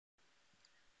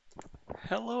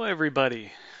Hello everybody.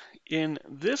 In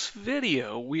this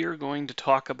video we are going to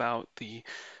talk about the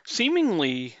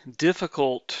seemingly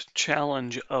difficult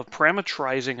challenge of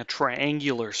parametrizing a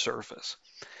triangular surface.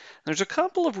 There's a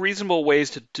couple of reasonable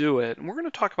ways to do it, and we're going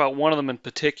to talk about one of them in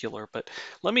particular, but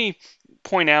let me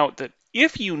point out that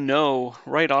if you know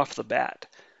right off the bat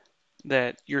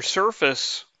that your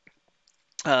surface,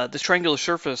 this triangular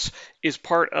surface, is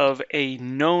part of a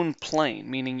known plane,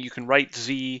 meaning you can write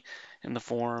z in the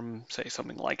form, say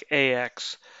something like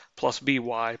ax plus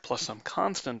by plus some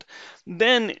constant,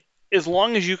 then as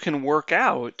long as you can work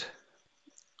out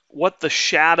what the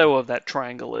shadow of that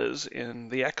triangle is in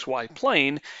the xy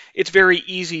plane, it's very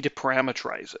easy to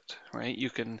parametrize it, right? You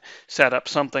can set up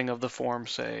something of the form,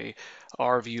 say,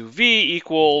 r of u v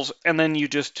equals, and then you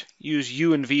just use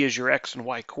u and v as your x and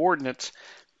y coordinates,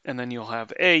 and then you'll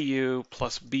have au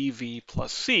plus bv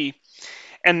plus c.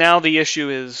 And now the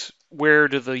issue is, where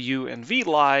do the u and v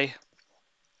lie?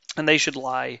 And they should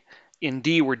lie in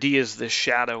D, where D is this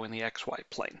shadow in the xy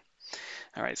plane.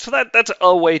 All right, so that's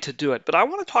a way to do it. But I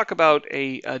want to talk about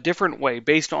a different way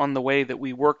based on the way that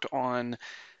we worked on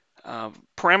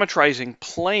parametrizing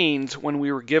planes when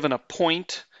we were given a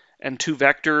point and two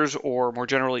vectors, or more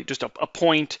generally, just a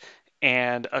point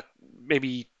and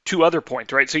maybe two other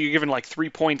points, right? So you're given like 3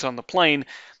 points on the plane,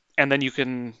 and then you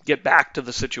can get back to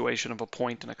the situation of a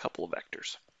point and a couple of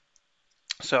vectors.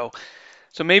 So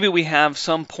maybe we have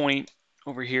some point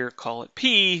over here, call it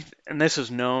P, and this is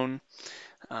known.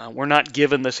 We're not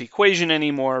given this equation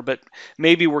anymore, but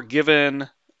maybe we're given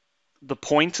the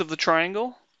points of the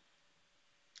triangle,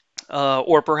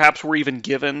 or perhaps we're even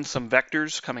given some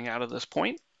vectors coming out of this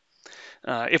point.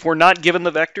 If we're not given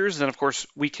the vectors, then of course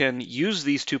we can use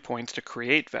these 2 points to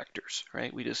create vectors,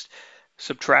 right? We just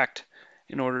subtract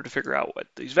in order to figure out what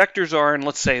these vectors are, and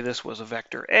let's say this was a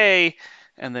vector A,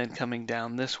 and then coming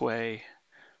down this way,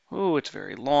 oh, it's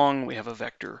very long, we have a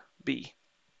vector B.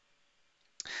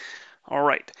 All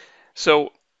right,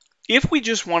 so if we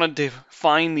just wanted to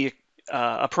find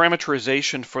a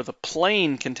parametrization for the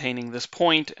plane containing this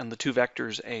point and the two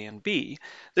vectors A and B,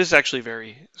 this is actually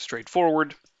very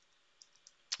straightforward.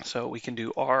 So we can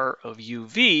do r of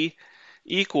uv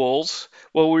equals,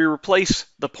 well, we replace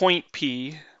the point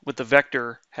P with the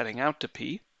vector heading out to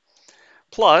P,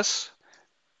 plus,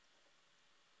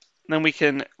 then we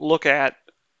can look at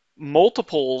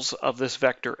multiples of this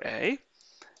vector A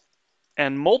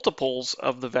and multiples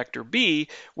of the vector B,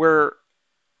 where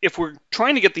if we're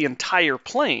trying to get the entire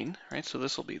plane, right, so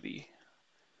this will be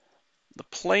the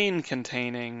plane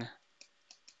containing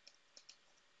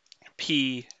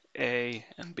P, A,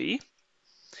 and B,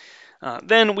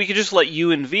 then we could just let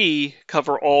u and v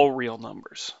cover all real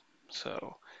numbers.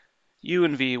 So u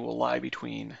and v will lie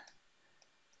between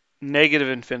negative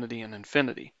infinity and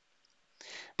infinity.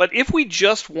 But if we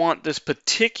just want this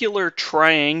particular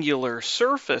triangular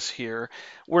surface here,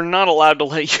 we're not allowed to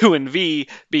let u and v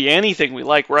be anything we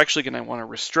like. We're actually going to want to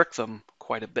restrict them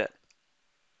quite a bit.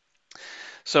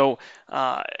 So,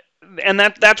 and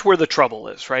that's where the trouble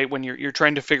is, right? When you're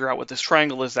trying to figure out what this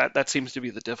triangle is, that seems to be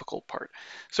the difficult part.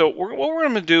 So what we're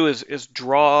going to do is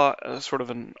draw a sort of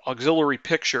an auxiliary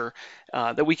picture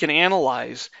that we can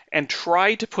analyze and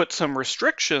try to put some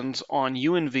restrictions on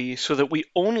u and v so that we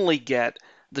only get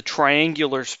the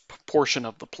triangular portion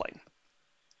of the plane.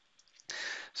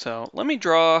 So let me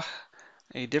draw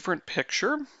a different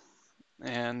picture,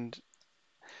 and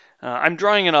I'm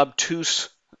drawing an obtuse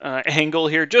angle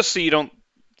here, just so you don't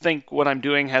think what I'm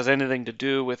doing has anything to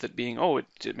do with it being, oh,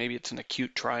 maybe it's an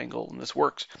acute triangle and this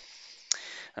works.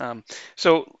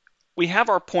 So we have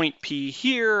our point P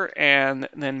here, and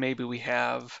then maybe we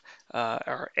have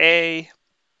our A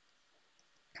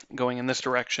going in this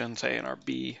direction, say, and our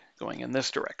B going in this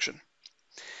direction.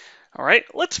 All right,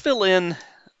 let's fill in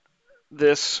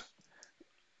this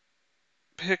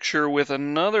picture with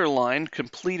another line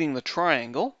completing the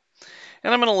triangle.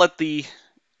 And I'm going to let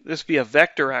this be a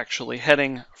vector actually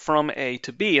heading from A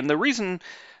to B. And the reason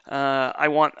I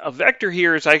want a vector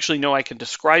here is I actually know I can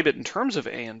describe it in terms of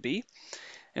A and B.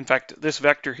 In fact, this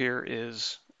vector here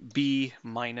is B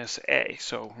minus A.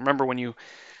 So remember, when you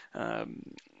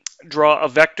draw a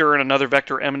vector and another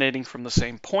vector emanating from the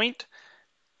same point,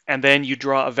 and then you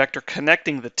draw a vector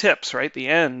connecting the tips, right, the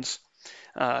ends,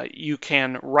 you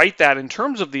can write that in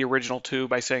terms of the original two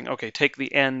by saying, okay, take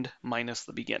the end minus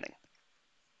the beginning.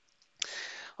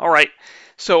 All right,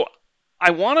 so I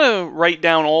want to write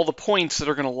down all the points that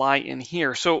are going to lie in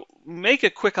here. So make a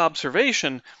quick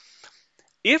observation.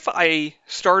 If I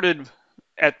started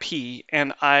at P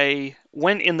and I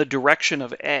went in the direction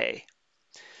of A,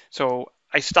 so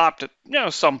I stopped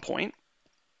at some point,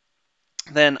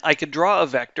 then I could draw a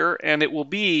vector, and it will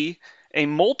be a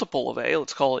multiple of a,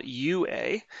 let's call it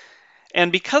UA.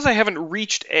 And because I haven't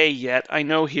reached a yet, I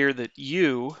know here that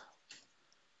U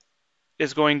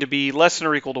is going to be less than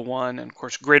or equal to 1, and of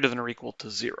course greater than or equal to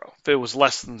 0. If it was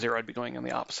less than 0, I'd be going in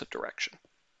the opposite direction.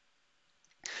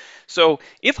 So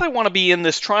if I want to be in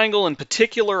this triangle in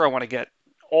particular, I want to get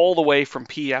all the way from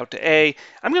P out to A,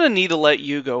 I'm going to need to let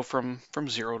U go from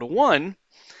 0 to 1.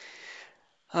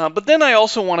 But then I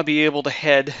also want to be able to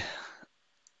head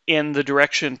in the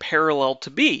direction parallel to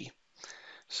B.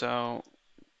 So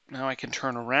now I can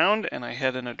turn around and I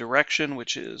head in a direction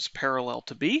which is parallel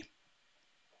to B.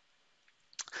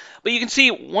 But you can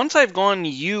see once I've gone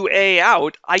UA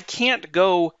out, I can't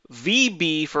go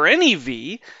VB for any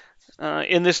V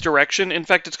in this direction. In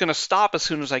fact, it's going to stop as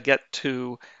soon as I get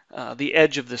to the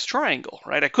edge of this triangle,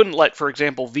 right? I couldn't let, for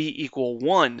example, V equal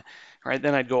 1, right?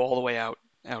 Then I'd go all the way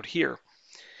out here.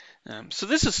 So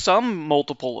this is some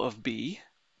multiple of B,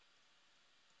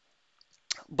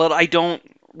 but I don't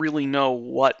really know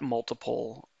what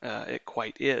multiple it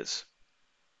quite is.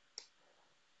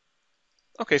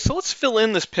 Okay, so let's fill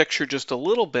in this picture just a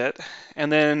little bit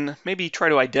and then maybe try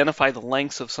to identify the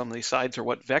lengths of some of these sides or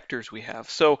what vectors we have.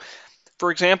 So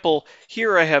for example,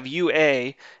 here I have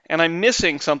UA and I'm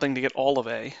missing something to get all of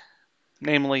A.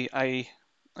 Namely, I'd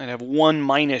have 1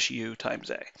 minus U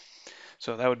times A.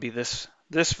 So that would be this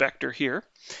vector here.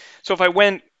 So if I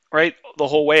went right the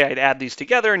whole way, I'd add these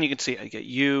together and you can see I get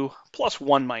U plus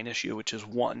 1 minus U, which is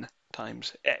 1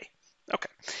 times A. Okay.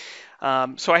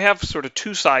 So I have sort of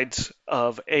two sides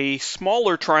of a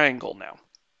smaller triangle now.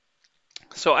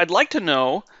 So I'd like to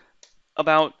know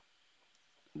about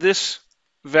this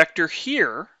vector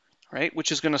here, right,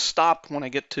 which is going to stop when I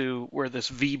get to where this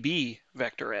VB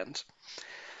vector ends.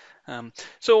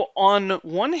 So on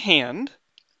one hand,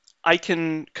 I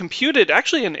can compute it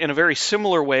actually in a very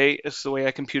similar way as the way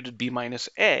I computed B minus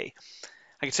A.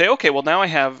 I can say, okay, well now I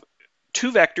have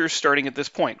two vectors starting at this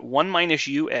point, 1 minus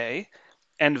UA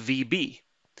and VB.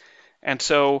 And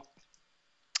so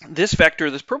this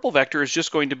vector, this purple vector, is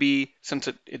just going to be, since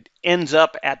it ends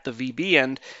up at the VB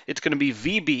end, it's going to be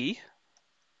VB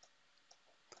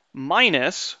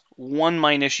minus 1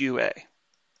 minus UA.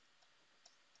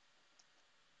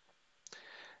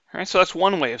 All right, so that's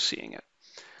one way of seeing it.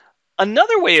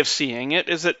 Another way of seeing it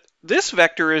is that this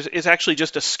vector is actually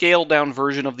just a scaled down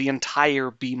version of the entire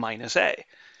B minus A.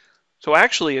 So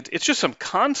actually, it's just some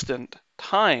constant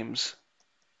times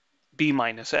B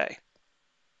minus A.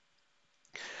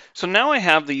 So now I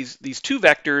have these two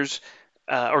vectors,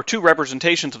 or two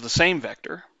representations of the same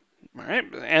vector. All right?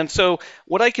 And so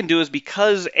what I can do is,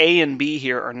 because A and B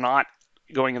here are not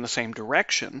going in the same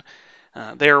direction,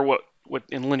 they are what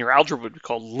in linear algebra would be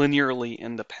called linearly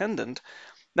independent.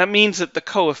 That means that the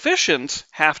coefficients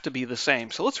have to be the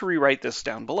same. So let's rewrite this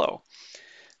down below.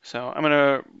 So I'm going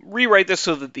to rewrite this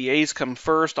so that the A's come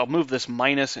first. I'll move this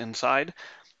minus inside.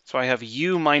 So I have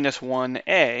U minus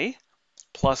 1A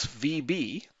plus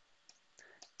VB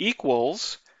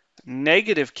equals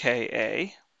negative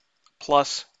KA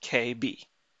plus KB.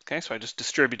 Okay, so I just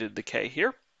distributed the K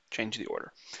here, change the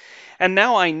order. And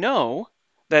now I know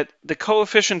that the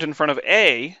coefficient in front of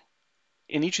A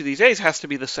in each of these A's has to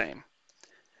be the same.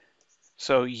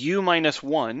 So U minus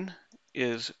 1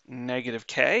 is negative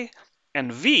K,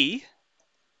 and V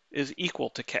is equal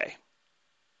to K.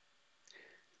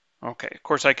 Okay, of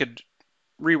course I could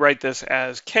rewrite this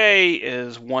as K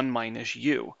is 1 minus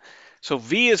U. So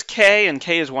V is K and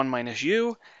K is 1 minus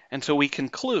U, and so we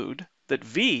conclude that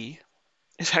V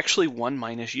is actually 1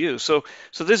 minus U. So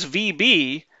this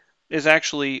VB is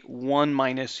actually 1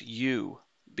 minus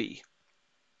UB.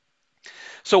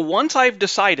 So once I've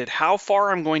decided how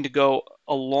far I'm going to go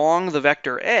along the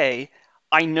vector A,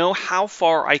 I know how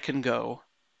far I can go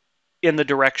in the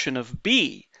direction of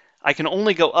B. I can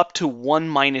only go up to 1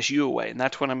 minus U away, and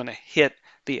that's when I'm going to hit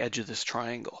the edge of this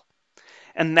triangle.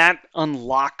 And that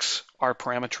unlocks our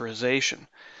parametrization.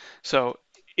 So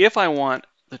if I want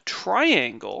the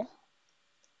triangle,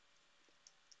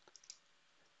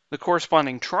 the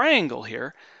corresponding triangle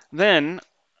here, then,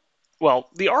 well,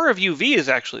 the R of UV is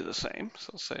actually the same.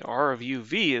 So let's say R of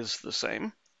UV is the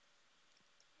same,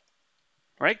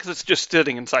 right? Because it's just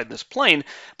sitting inside this plane.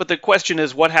 But the question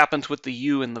is, what happens with the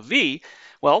U and the V?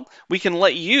 Well, we can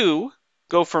let U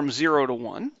go from 0 to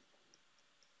 1.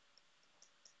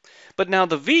 But now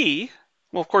the V,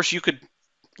 well, of course, you could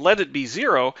let it be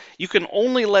 0. You can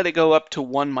only let it go up to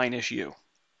 1 minus U.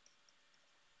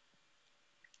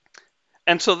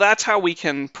 And so that's how we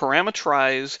can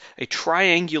parametrize a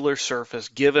triangular surface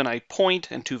given a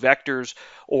point and two vectors,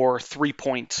 or 3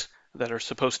 points that are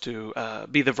supposed to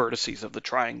be the vertices of the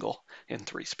triangle in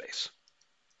 3 space.